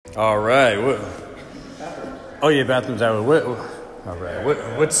All right. Oh, yeah, Bathroom's Hour. All right.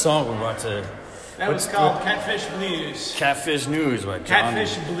 What song we about to... That was called Catfish Blues. Catfish News by John...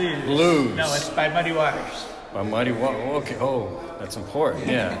 Catfish Blues. No, it's by Muddy Waters. By Muddy Waters. Okay. Oh, that's important.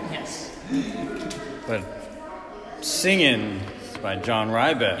 Yeah. Yes. But Singing by John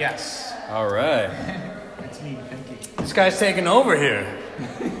Ryback. Yes. All right. That's me. Thank you. This guy's taking over here.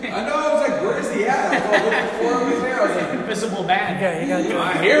 I know. I was like, "Where's he at?" I was looking for him. He's there. I was like, Invisible Man.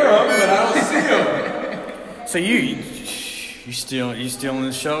 I hear him, but I don't see him. So you still in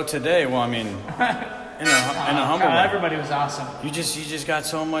the show today? Well, I mean, in a humble way. Everybody was awesome. You just got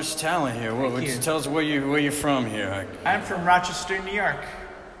so much talent here. What you. Tell us where you're from here. I'm from Rochester, New York,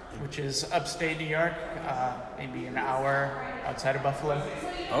 which is upstate New York, maybe an hour outside of Buffalo.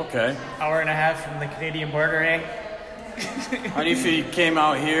 Okay. Hour and a half from the Canadian border, eh? How do you feel you came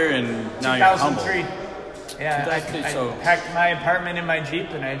out here and now you're humble? 2003. Yeah, I so packed my apartment in my Jeep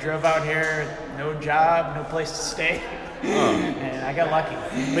and I drove out here. No job, no place to stay, and I got lucky.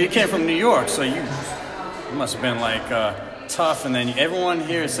 But you came from New York, so you must have been like tough. And then everyone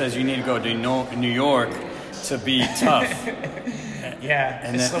here says you need to go to New York to be tough.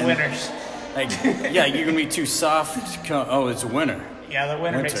 Yeah, it's the winters. Like, yeah, you're gonna be too soft. Oh, it's winter. Yeah, the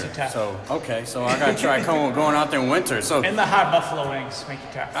winter makes you tough. So I gotta try going out there in winter. So and the hot buffalo wings make you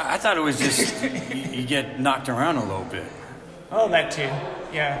tough. I thought it was just you get knocked around a little bit. Oh, that too.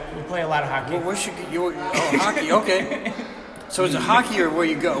 Yeah, we play a lot of hockey. Well, hockey? Okay. So is it hockey or where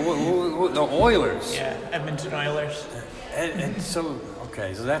you go? The Oilers. Yeah, Edmonton Oilers. And so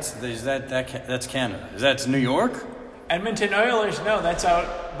that's Canada. That's New York. Edmonton Oilers? No, that's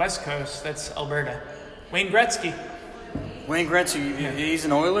out west coast. That's Alberta. Wayne Gretzky. Wayne Gretzky, he's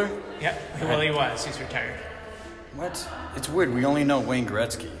an Oiler? Yeah, well, he was. He's retired. What? It's weird. We only know Wayne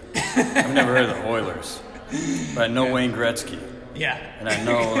Gretzky. I've never heard of the Oilers. But I know Wayne Gretzky. Yeah. And I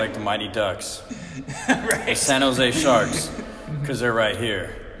know, like, the Mighty Ducks. Right. The San Jose Sharks, because they're right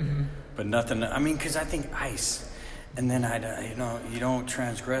here. Mm-hmm. But nothing, I mean, because I think ice. And then, you don't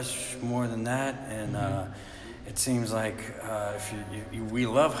transgress more than that. And it seems like if we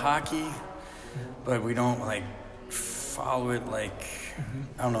love hockey, but we don't, like, follow it like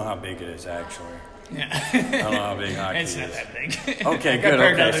I don't know how big it is actually. Yeah. I don't know how big hockey it's is. Not that big. Okay, good.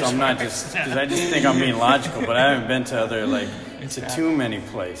 Okay, so I'm not just because I just think I'm being logical, but I haven't been to other too many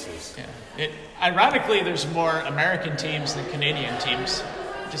places. Yeah. Ironically, there's more American teams than Canadian teams,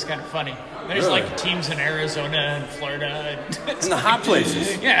 which is kind of funny. There's really? Like teams in Arizona and Florida. In the hot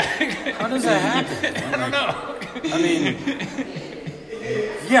places. Yeah. How does that happen? I don't know. I mean.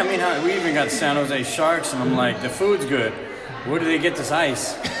 Yeah, I mean, we even got San Jose Sharks, and I'm like, the food's good. Where do they get this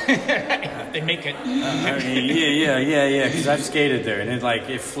ice? They make it. Yeah. Because I've skated there, and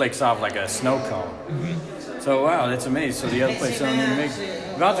it flakes off like a snow cone. Mm-hmm. So wow, that's amazing. So the other place don't even make.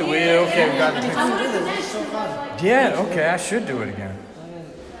 We got the picture. Yeah. Okay, I should do it again.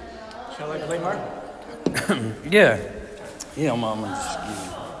 Shall I play more? Yeah. Yeah, I'm gonna just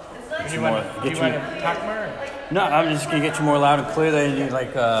give you more. Do you want to talk more? Or? No, I'm just gonna get you more loud and clear. Then you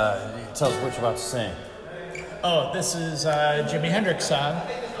tell us what you're about to sing. Oh, this is a Jimi Hendrix song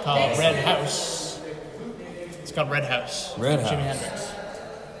called Red House. It's called Red House. Red House. Jimi Hendrix.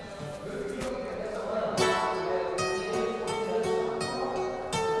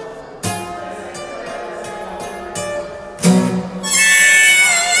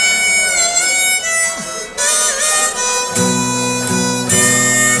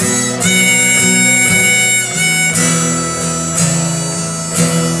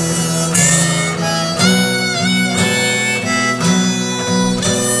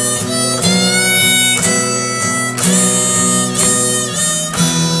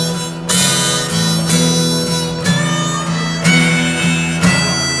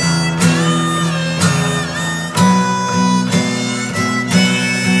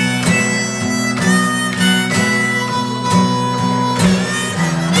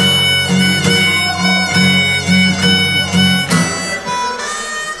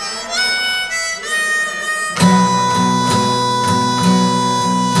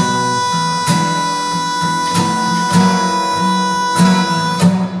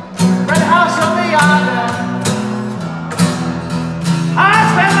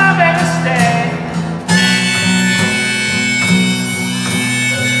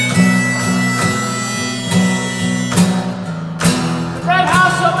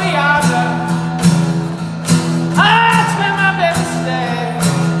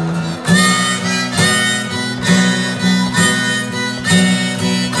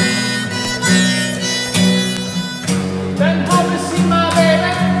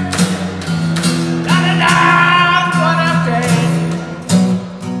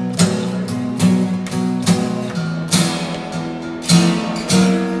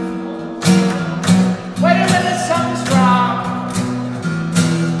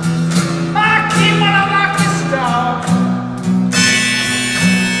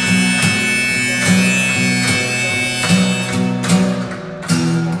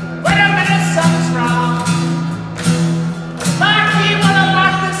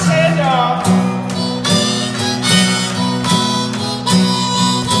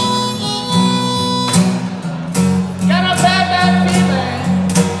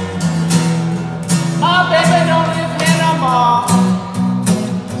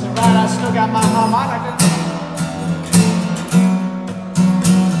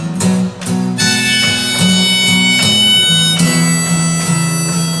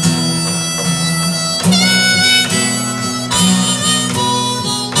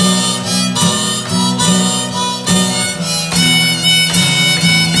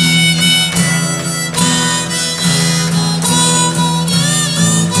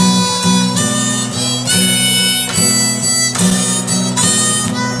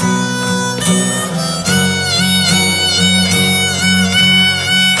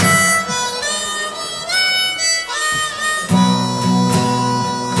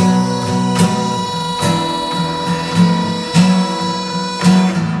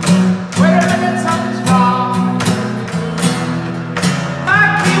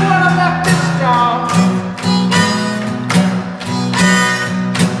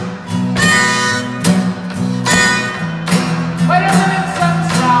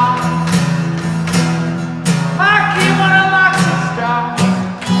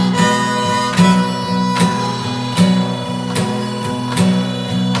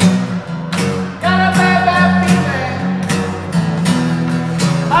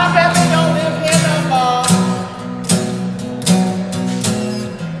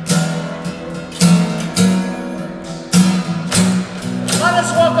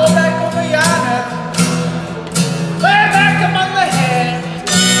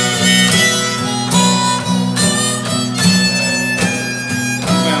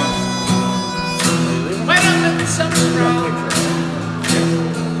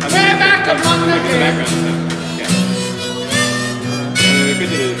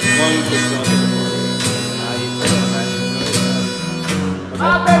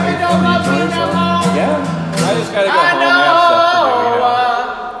 My baby don't love me no more. Yeah. I just gotta go I home. I have stuff to do, you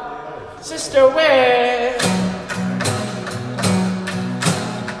know. know, sister, where?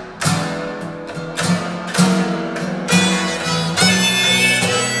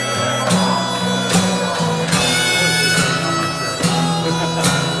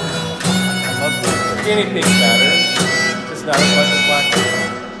 Anything better. Just not as much as black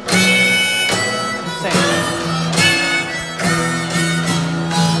people. Same thing.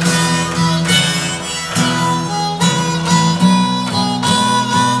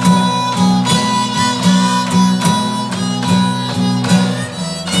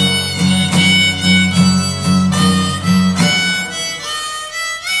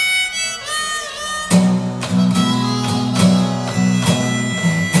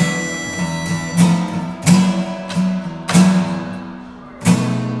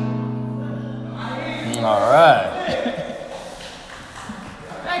 All right.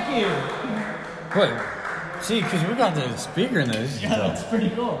 Thank you. Wait. See, because we got the speaker in there. This is Yeah, dope. that's pretty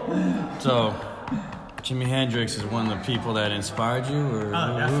cool. So, Jimi Hendrix is one of the people that inspired you, or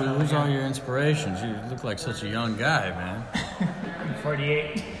definitely, who's yeah. all your inspirations? You look like such a young guy, man. I'm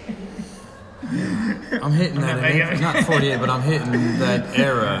 48. I'm hitting that in April. Not 48, but I'm hitting that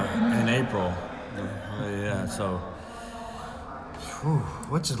era in April. Yeah, so. Whew,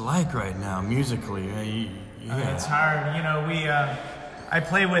 what's it like right now, musically? Yeah. It's hard, you know. I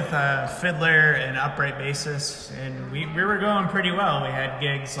play with fiddler and upright bassist, and we were going pretty well. We had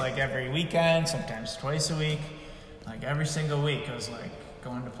gigs like every weekend, sometimes twice a week, like every single week. It was like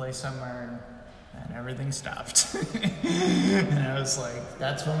going to play somewhere, and everything stopped. And I was like,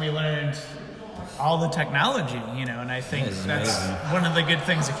 that's when we learned all the technology, you know. And I think That is that's amazing. one of the good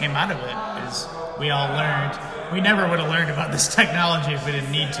things that came out of it is we all learned. We never would have learned about this technology if we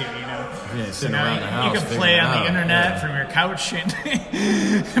didn't need to, you know. Yeah, So sitting now around the house you can play figuring on it the out, internet yeah. from your couch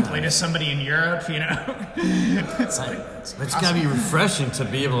and play to somebody in Europe, you know. It's like It's gotta be refreshing to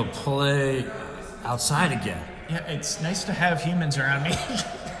be able to play outside again. yeah, it's nice to have humans around me.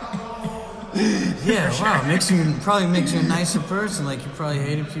 Yeah, wow, probably makes you a nicer person. Like you probably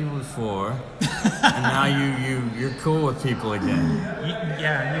hated people before, and now you're cool with people again.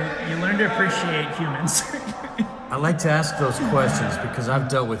 you learn to appreciate humans. I like to ask those questions because I've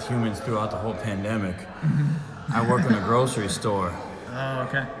dealt with humans throughout the whole pandemic. I work in a grocery store, Oh,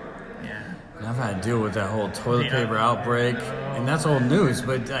 okay. Yeah. and I've had to deal with that whole toilet Yeah. paper outbreak, and that's old news.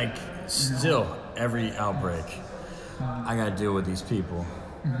 But like, still, every outbreak, I got to deal with these people.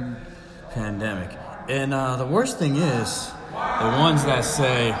 Pandemic, and the worst thing is the ones that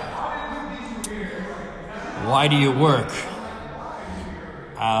say, "Why do you work?"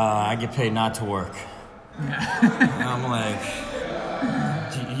 I get paid not to work. And I'm like,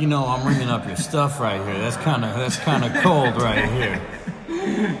 you know, I'm ringing up your stuff right here. That's kind of cold right here.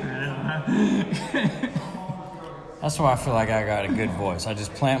 That's why I feel like I got a good voice. I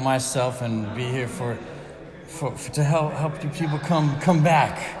just plant myself and be here to help you people come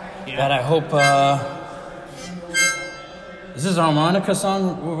back. Yeah. That I hope. Is this a harmonica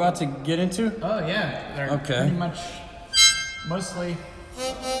song we're about to get into? Oh yeah. They're Okay. pretty much mostly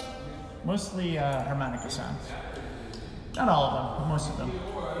harmonica songs. Not all of them, but most of them.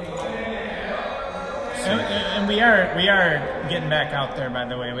 And we are getting back out there. By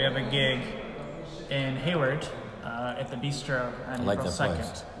the way, we have a gig in Hayward at the Bistro on like April that 2nd.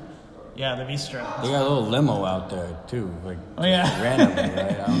 place. Yeah, the Bistro. They got a little limo out there too, like Oh yeah. randomly,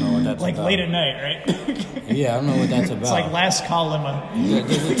 right? I don't know what that's Like about. late at night, right? Yeah, I don't know what that's about. It's like last call limo.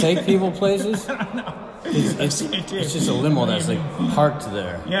 Does it take people places? It's seen it too. it's just a limo that's like parked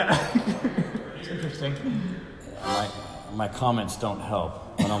there. Yeah. It's interesting. My comments don't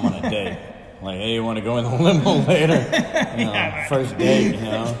help when I'm on a date. Like, hey, you want to go in the limo later? You know, Yeah, right. first date, you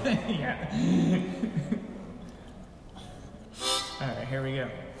know. Yeah. All right, here we go.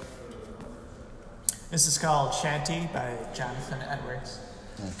 This is called Shanty by Jonathan Edwards.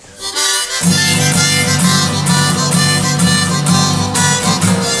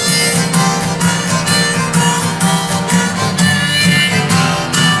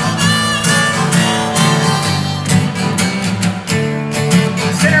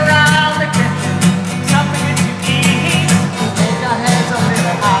 Sit around the kitchen, something to eat. Take your hands a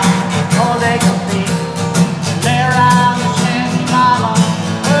little high, or they complete. Lay around the shanty, mama,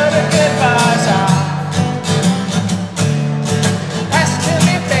 put a goodbye song. Pass to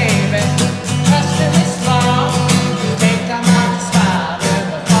me, baby, pass to me.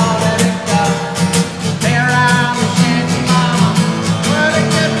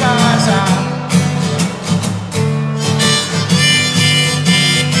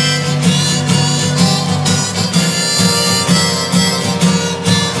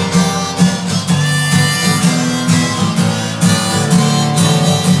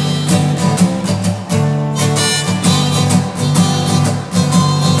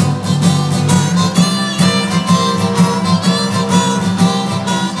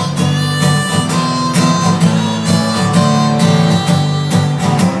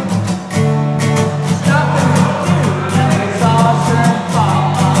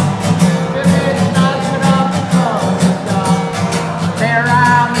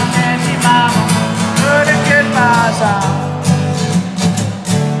 song.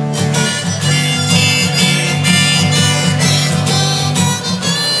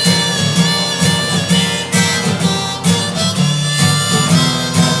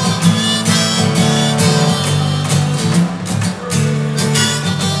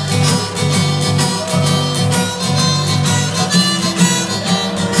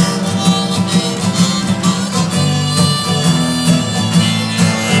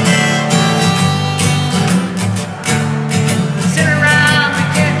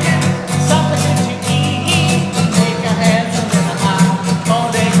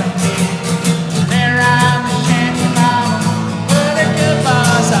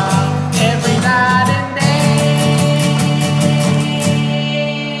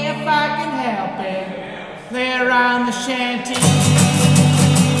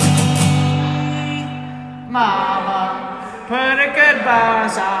 Mama, put a good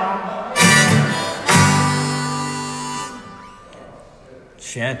buzz on.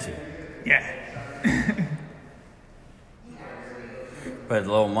 Shanty. Yeah. But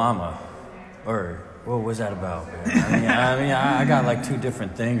Little Mama, or what was that about? I got like two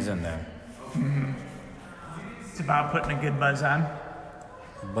different things in there. It's about putting a good buzz on.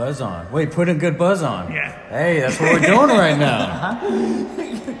 Buzz on. Wait, put a good buzz on. Yeah. Hey, that's what we're doing right now.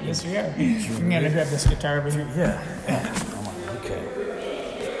 Yes, we are. I'm gonna grab this guitar over here. Yeah. Come on. Okay.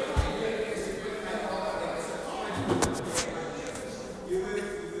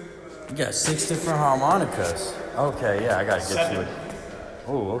 You got 6 different harmonicas. Okay, yeah, I gotta get 7. you with.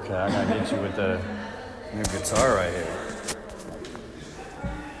 Oh, okay, I gotta get you with the new guitar right here.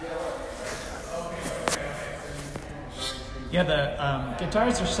 Yeah, the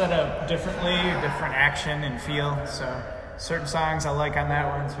guitars are set up differently, different action and feel. So certain songs I like on that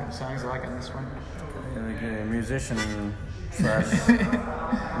one, certain songs I like on this one. Like a musician slash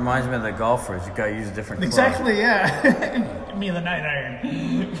reminds me of the golfers. You gotta use different clubs. Exactly, yeah. Give me the 9-iron.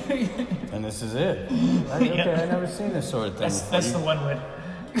 And this is it. Okay, I never seen this sort of thing. That's the one wood.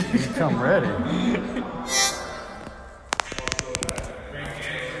 You come ready.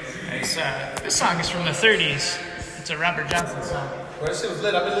 This song is from the 30s. It's a Robert Johnson song. Bro, this shit was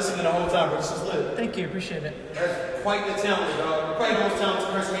lit. I've been listening the whole time, bro. This is lit. Thank you, appreciate it. That's quite the talent, dog. You're probably the most talented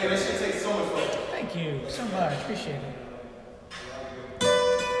person here. That shit takes so much fun. Thank you so much, appreciate it.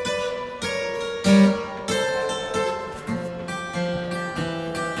 Thank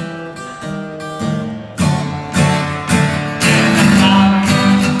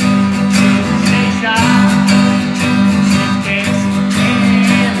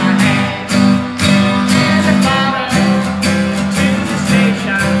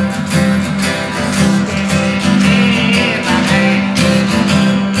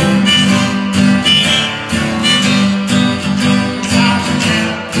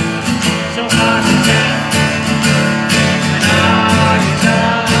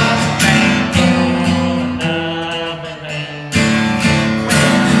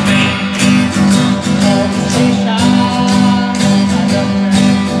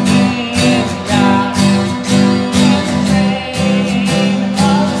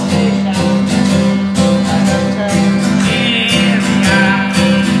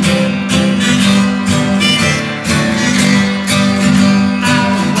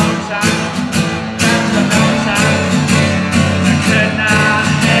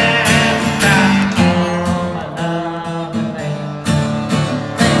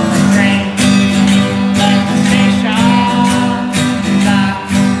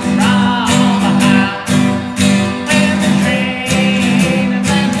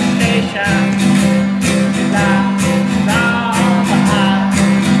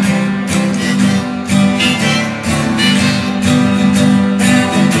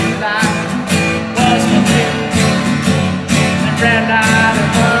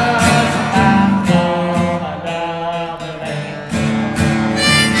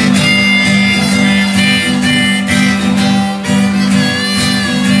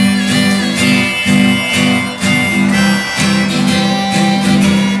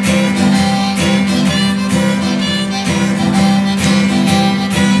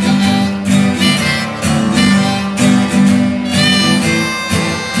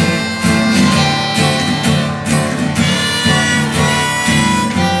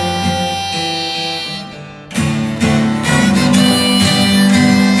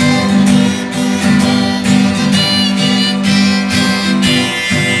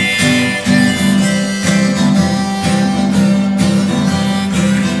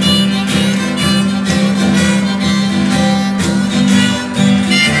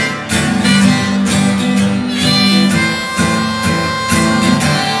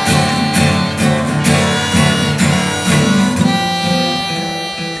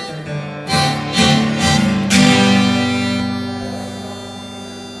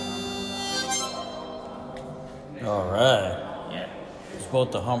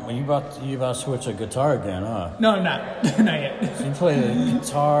supposed to hum. You about to switch a guitar again, huh? No, I'm not. Not yet. So you play the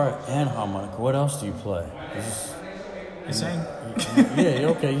guitar and harmonica. What else do you play? I sing. Yeah,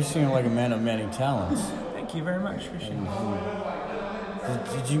 okay. You seem like a man of many talents. Thank you very much. Appreciate it.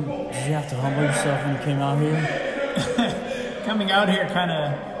 Did you have to humble yourself when you came out here? Coming out here kind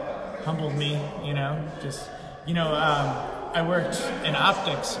of humbled me, just, I worked in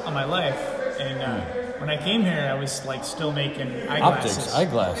optics all my life, and when I came here, I was like still making eyeglasses.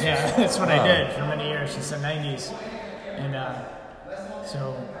 Eyeglasses. Yeah, that's what I did for many years since the 90s. And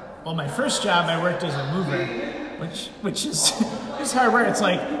my first job, I worked as a mover, which is it's hard work. It's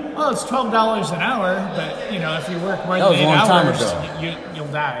like, it's $12 an hour, but if you work more than 8 hours, you'll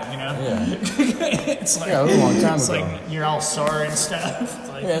die. Yeah. It's like, it was a long time it's ago. like you're all sore and stuff. It's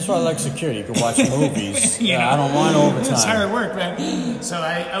like, Yeah, that's why I like security. You can watch movies. I don't want overtime. It's hard work, man. So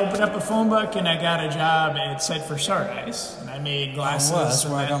I opened up a phone book and I got a job. And it said for Shark Eyes, and I made glasses. That's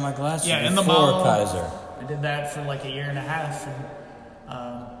where I got my glasses. Yeah, in the before mall. Kaiser. I did that for like a year and a half,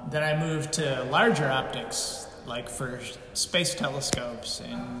 and then I moved to larger optics, like for space telescopes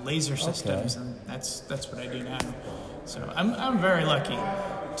and laser systems, and that's what I do now. So I'm very lucky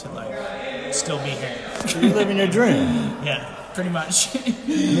to like still be here. So you're living your dream. Yeah, pretty much. I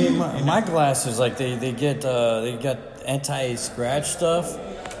mean, my glasses, like they got anti-scratch stuff.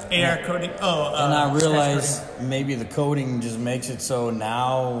 AR coating. And I realized maybe the coating just makes it so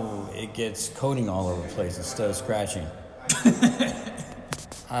now it gets coating all over the place instead of scratching.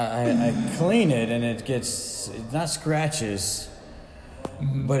 I clean it and it's not scratches,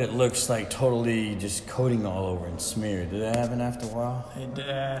 but it looks like totally just coating all over and smeared. Did that happen after a while? It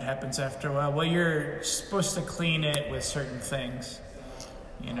happens after a while. Well, you're supposed to clean it with certain things,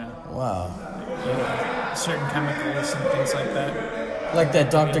 Wow. certain chemicals and things like that. Like that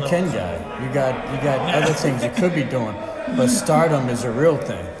Dr. Ken guy. You got other things you could be doing, but stardom is a real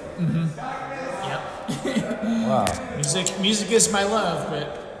thing. Yep. Wow. Music is my love,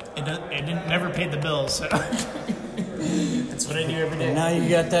 but it never paid the bills. So that's what I do every day. And now you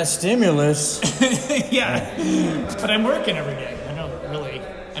got that stimulus. Yeah, but I'm working every day. I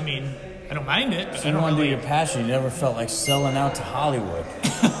don't mind it. But So I you don't want to do really. your passion. You never felt like selling out to Hollywood.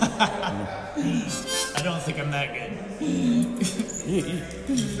 I don't think I'm that good.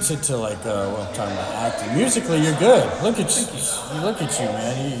 To like, I'm talking about acting. Musically, you're good. Look at you. Look at you,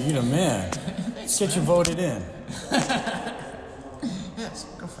 man. You're the man. Let's get you voted in. Yes,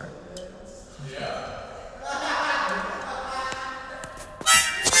 go for it.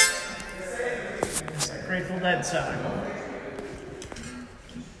 It's a Grateful Dead song.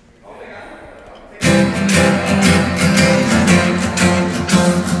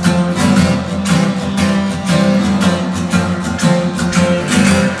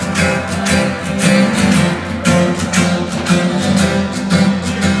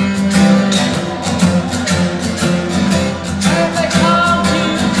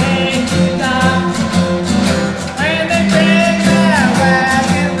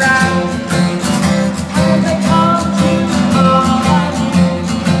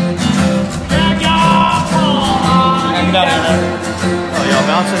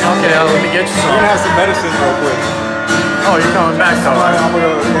 Okay, let me get you We're gonna have some medicine real quick. Oh, you're coming back, though. I'm gonna,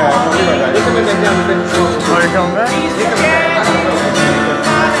 I'll be right back. You can make that down the bench. Oh, you're coming back?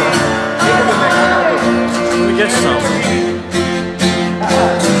 Let me get you some.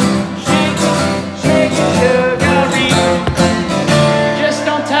 Just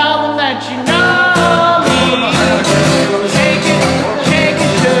don't tell them that you know me. Shake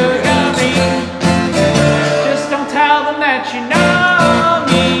it, sugar me. Just don't tell them that you know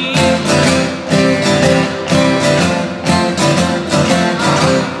me.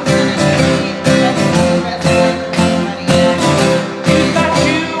 You thought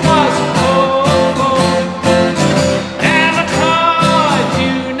you was a hobo.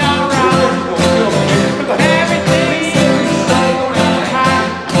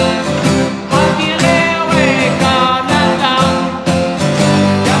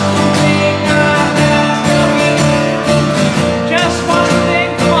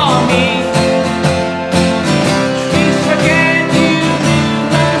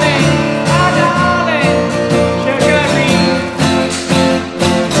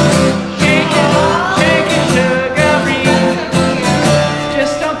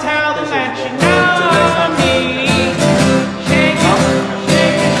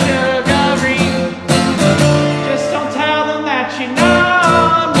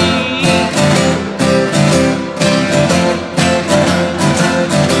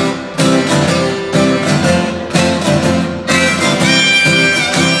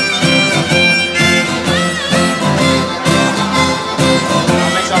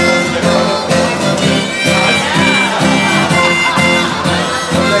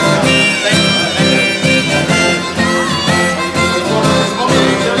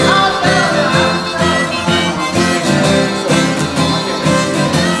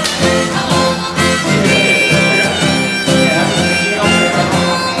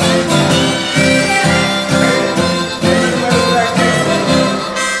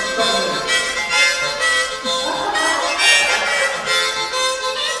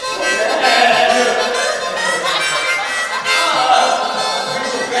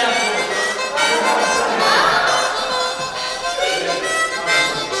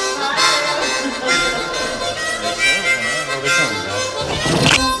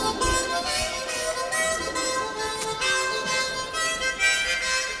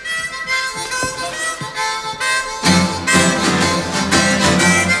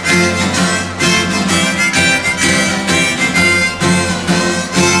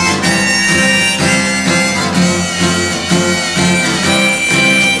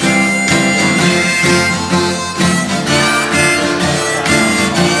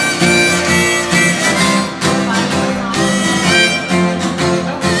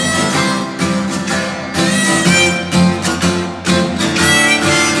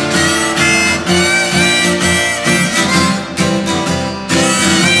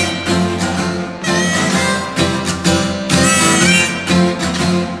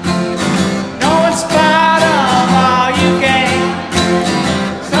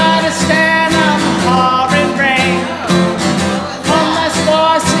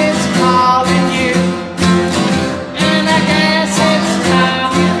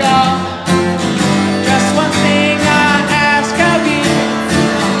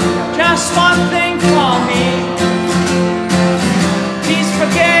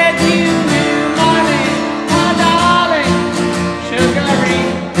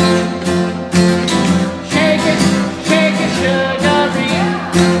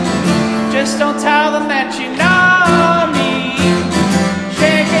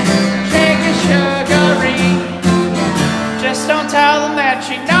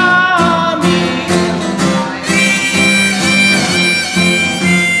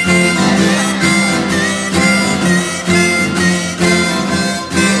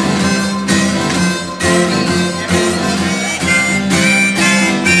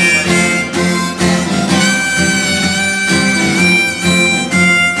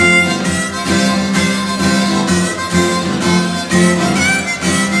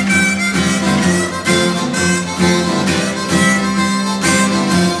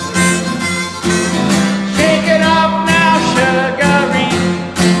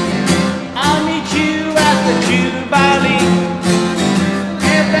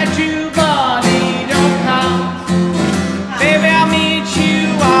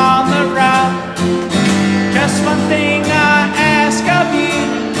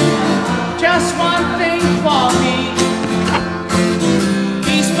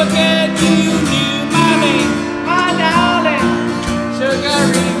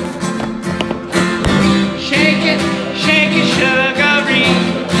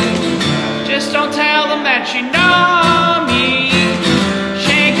 that you know me.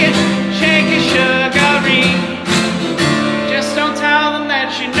 Shake it, sugary. Just don't tell them that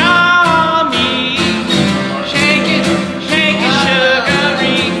you know me. Shake it,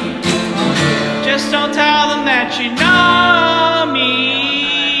 sugary. Just don't tell them that you know me.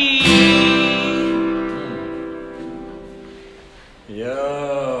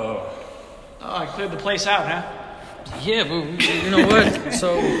 Yo. Oh, I cleared the place out, huh? Yeah, but you know what?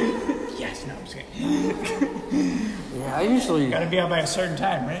 So Yes, no, I'm just kidding. yeah, I usually Gotta be out by a certain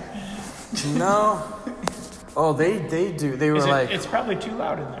time, right? no. Oh, they do. They were like, It's probably too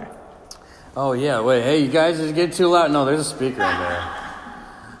loud in there. oh yeah, wait, hey, you guys just get too loud. No, there's a speaker in there.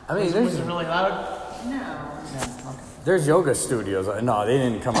 I mean, Was there's it really loud? there's yoga studios. No, they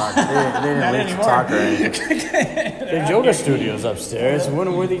didn't come out. They didn't Not leave to anymore. talk or anything. There's yoga studios upstairs. Where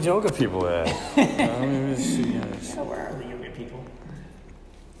are these yoga people at? I mean, So where are the yoga people?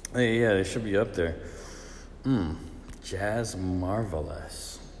 hey, yeah, they should be up there. Jazz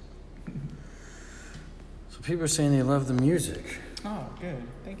Marvelous. So people are saying they love the music. Oh, good.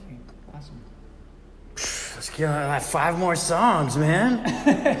 Thank you. Awesome. Let's get like 5 more songs, man.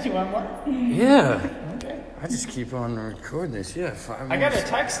 You want more? Yeah. Okay. I just keep on recording this. Yeah, 5 more. I got a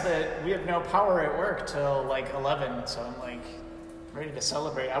text that we have no power at work till like 11, so I'm like ready to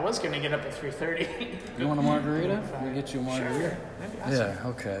celebrate. I was gonna get up at 3:30. You want a margarita? We'll get you a margarita. Sure. That'd be awesome. Yeah,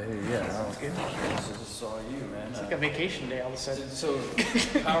 okay. Yeah. Sounds good. This is just all you, man. It's like a vacation day all of a sudden. So,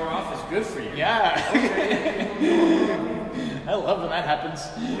 power off is good for you. Yeah. I love when that happens.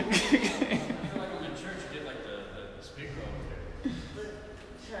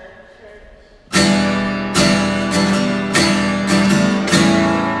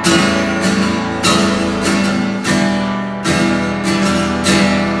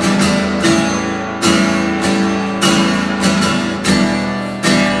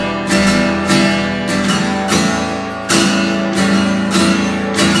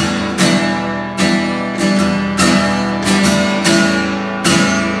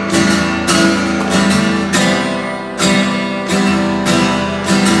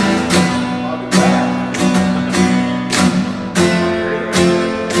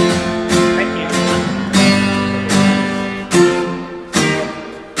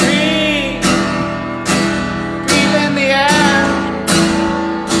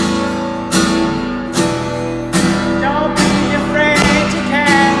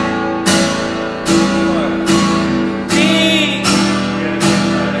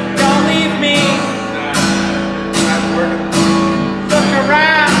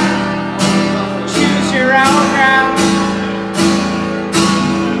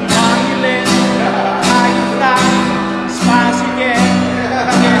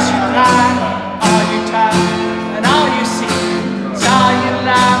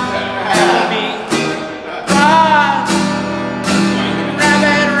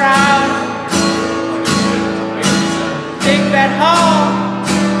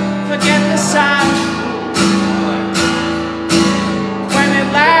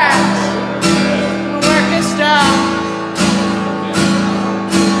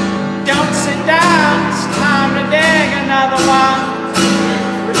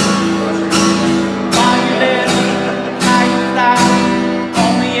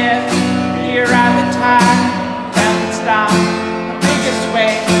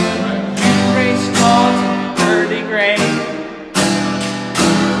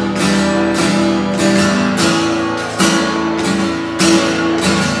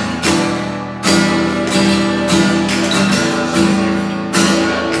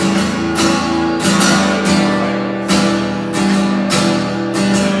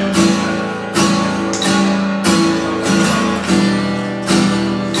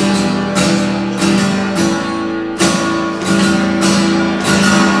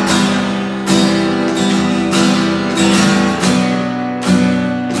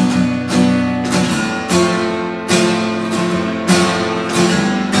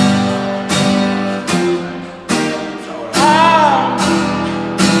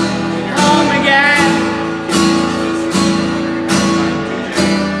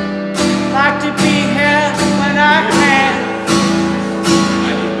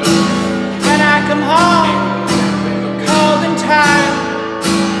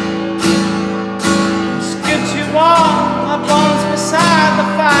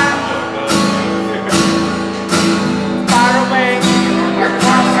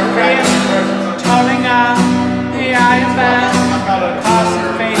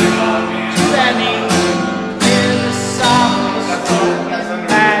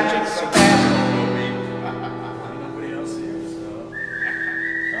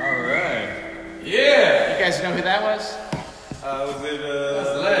 that was? Was it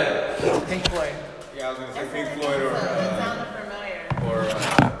Led? Pink Floyd. Yeah, I was gonna say Pink Floyd or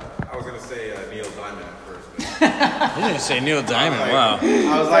I was gonna say Neil Diamond at first. But You didn't say Neil Diamond. Like, Wow.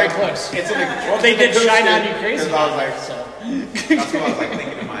 I was Very like, close. It's an Well, they did Shine On You Crazy. Because I was like, so. that's what I was like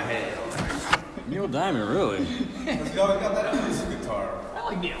thinking in my head. I was like, Neil Diamond, really? let's go. We got that acoustic guitar. I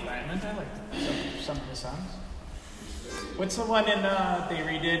like Neil Diamond. I like some of the songs. What's the one in they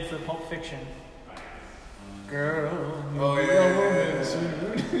redid for Pulp Fiction? Girl. Oh yeah.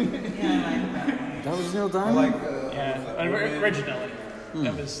 That was Neil I Diamond? like Originally.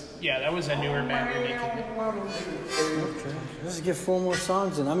 That was a newer band remaking. Okay. Let's get 4 more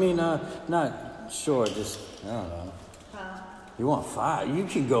songs in. I mean, not sure, just, I don't know. You want 5? You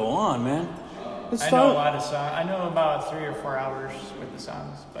can go on, man. Let's I start, know a lot of songs. I know about 3 or 4 hours with the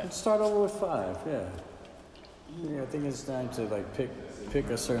songs, let's but start over with 5, yeah. Yeah, I think it's time to, like, pick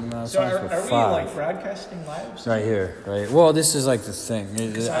a certain amount of so songs are for we 5. like broadcasting live? Right here, right? Well, this is like the thing.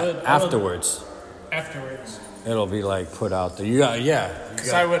 Afterwards, Afterwards, it'll be like put out there. You got.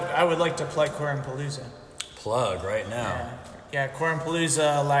 because I would like to plug Corinpalooza. Plug right now. Yeah,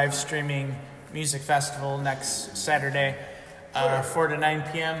 Corinpalooza live streaming music festival next Saturday, 4 to 9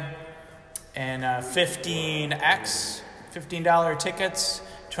 p.m. And $15 tickets.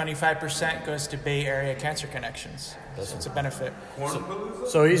 25% goes to Bay Area Cancer Connections. So it's a benefit.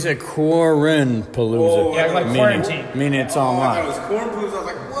 So he said Corinpalooza. Yeah, like quarantine. Meaning it's I online. thought it was Cornblues. I was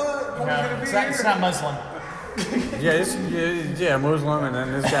like, what? What No, gonna be it's not Muslim. Yeah, Muslim, and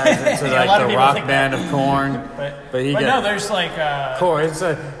then this guy's into Yeah, a lot like of the people rock think band that. of Corn. But he no, got there's like Corn.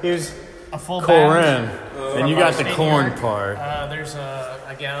 He was a full Corin, band. and you got the Upstate corn New York. part. There's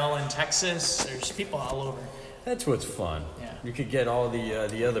a gal in Texas. There's people all over. That's what's fun. Yeah. You could get all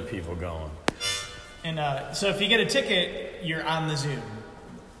the other people going. And so if you get a ticket, you're on the Zoom.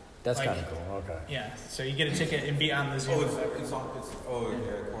 That's Like- kind of cool. Okay. Yeah, so you get a ticket and be on the Zoom. It's quarantine.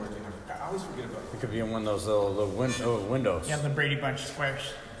 I always forget about It could be in one of those little windows. Yeah, the Brady Bunch squares.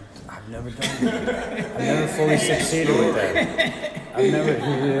 I've never done that. I've never fully succeeded with that.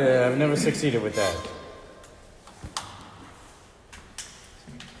 I've never succeeded with that.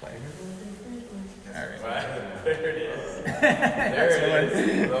 All right. There it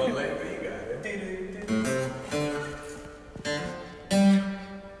is. Little late, but you got it.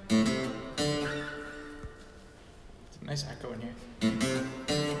 It's a nice echo in here.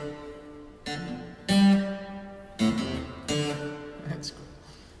 That's cool.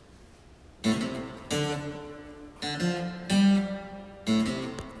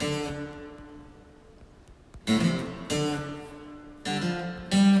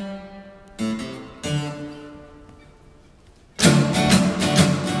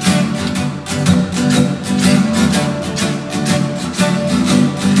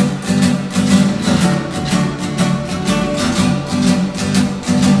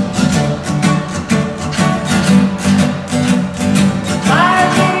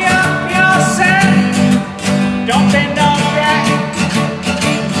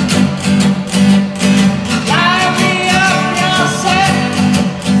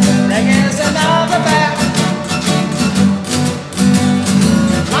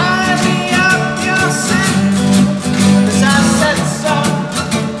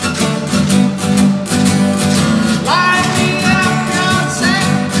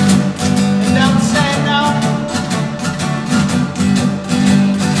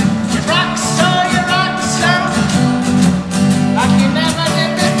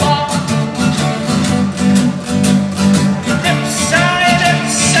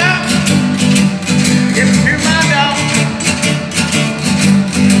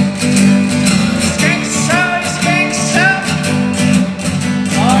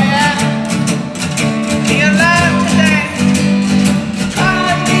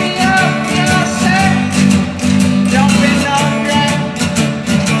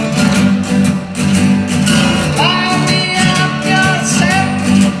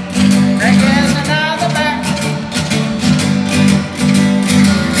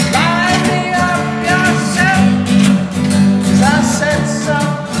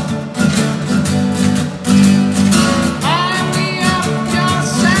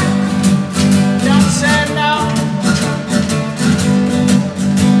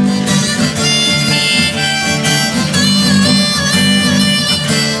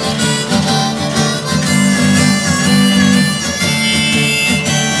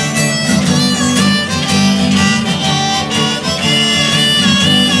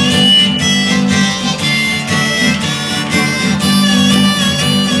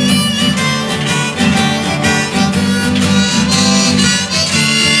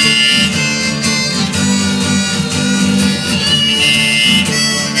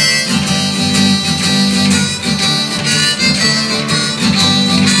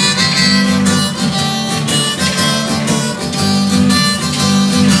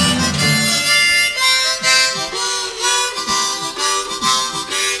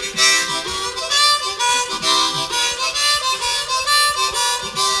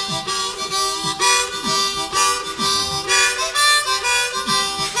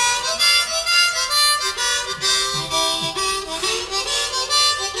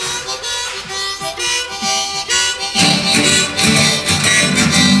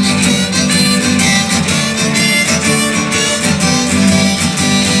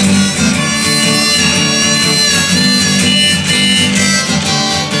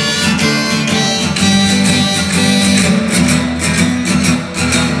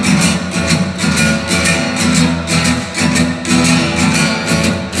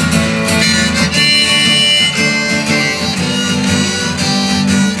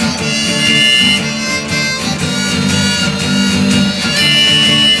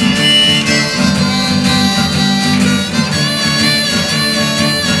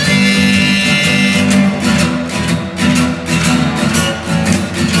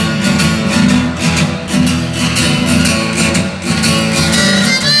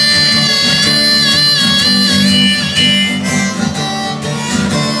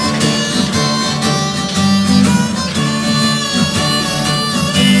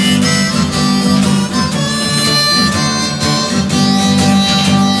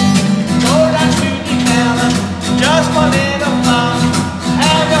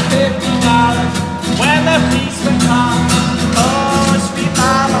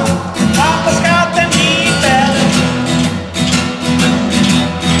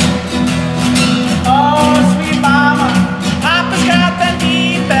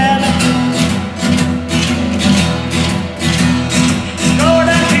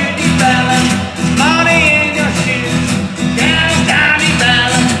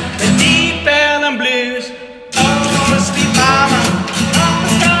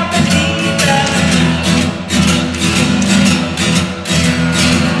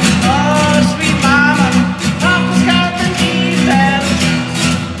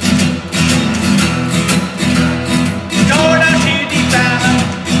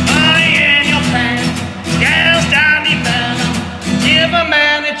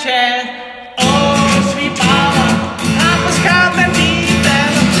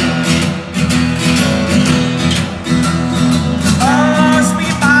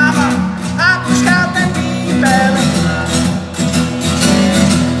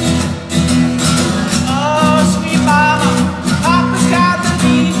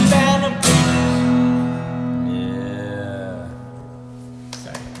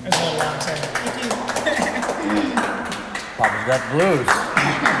 got the blues.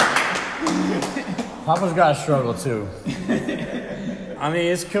 Papa's got a struggle too. I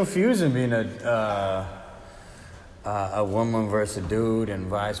mean, it's confusing being a woman versus a dude and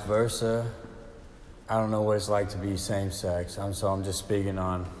vice versa. I don't know what it's like to be same sex. So I'm just speaking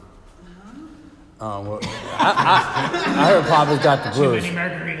on. I heard Papa's got the blues. Too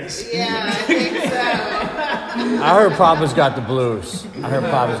many margaritas. Yeah, I think so. I heard Papa's got the blues.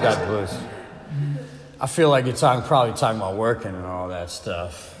 I feel like you're probably talking about working and all that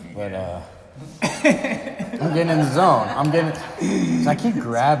stuff, but I'm getting in the zone. I keep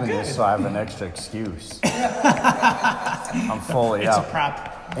grabbing this so I have an extra excuse. I'm fully out. It's a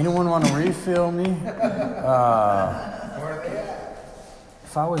prop. Anyone want to refill me?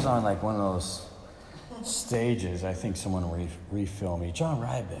 If I was on like one of those stages, I think someone would refill me. John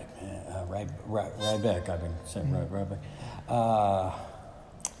Rybeck, man. Rybeck, I've been saying Rybeck.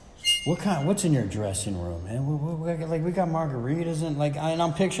 What's in your dressing room, man? We got margaritas and and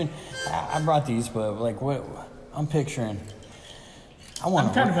I'm picturing. I brought these, but like what? I'm picturing.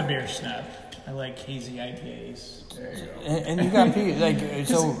 I'm kind of a beer snob. I like hazy IPAs. And you got people like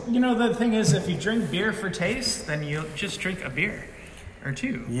so. You know, the thing is, if you drink beer for taste, then you just drink a beer or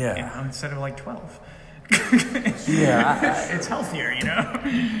two. Yeah. You know, instead of like 12. Yeah, it's healthier, you know.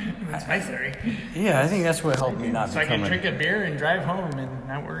 That's my theory. Yeah, I think that's what helped me not. So I can drink a beer and drive home and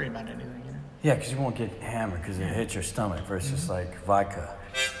not worry about anything, you know. Yeah, because you won't get hammered because it hits your stomach versus like vodka.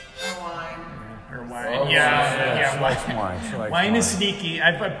 Or wine. Yeah, wine. Wine is sneaky.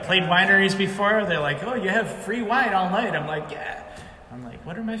 I've played wineries before. They're like, oh, you have free wine all night. I'm like, yeah. I'm like,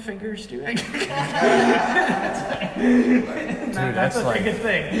 what are my fingers doing? Dude, that's a good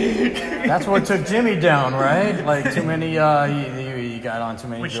thing. That's what took Jimmy down, right? Like too many, you got on too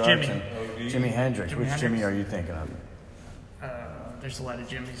many Which drugs. Jimmy? Jimi Hendrix. Which Jimmy are you thinking of? There's a lot of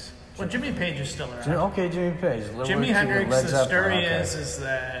Jimmys. Well, Jimmy Page is still around. Okay, Jimmy Page. Jimi Hendrix, the story is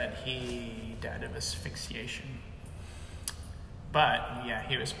that he died of asphyxiation. But, yeah,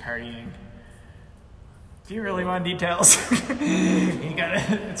 he was partying. Do you really want details?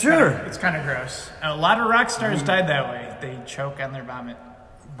 Sure. It's kind of gross. A lot of rock stars died that way. They choke on their vomit.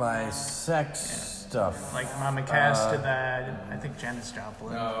 By sex stuff. Like Mama Cass did that. I think Janis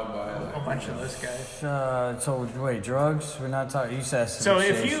Joplin. A whole bunch of those guys. So wait, drugs? We're not talking. You said so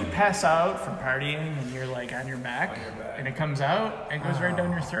if you pass out from partying and you're like on your back and it comes out, it goes right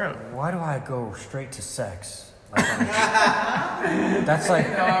down your throat. Why do I go straight to sex? That's like.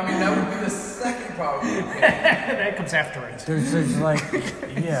 No, I mean that would be the second probably. That comes afterwards. There's like,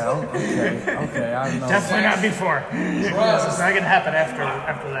 yeah, okay. I don't know. Definitely not before. It's not gonna happen after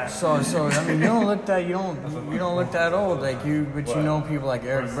that. So I mean, you don't look that old, like you, but you know people like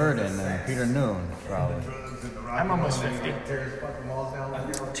Eric Burden and Peter Noon, probably. I'm almost 50.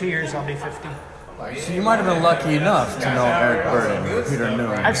 2 years, I'll be 50. So you might have been lucky enough to know Eric Burden and Peter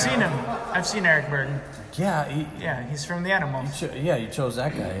Noon. I've seen him. I've seen Eric Burden. Yeah, he's from the Animals. you chose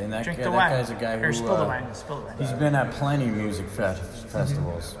that guy, and that guy's a guy who. Or spill the wine. He's been at plenty of music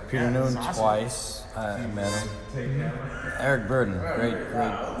festivals. Peter Noon twice. I met him. Eric Burden, great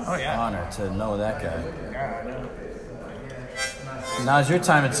honor to know that guy. Now's your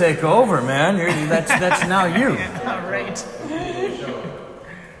time to take over, man. That's now you. All right.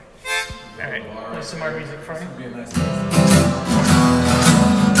 All right. There's some more music for you.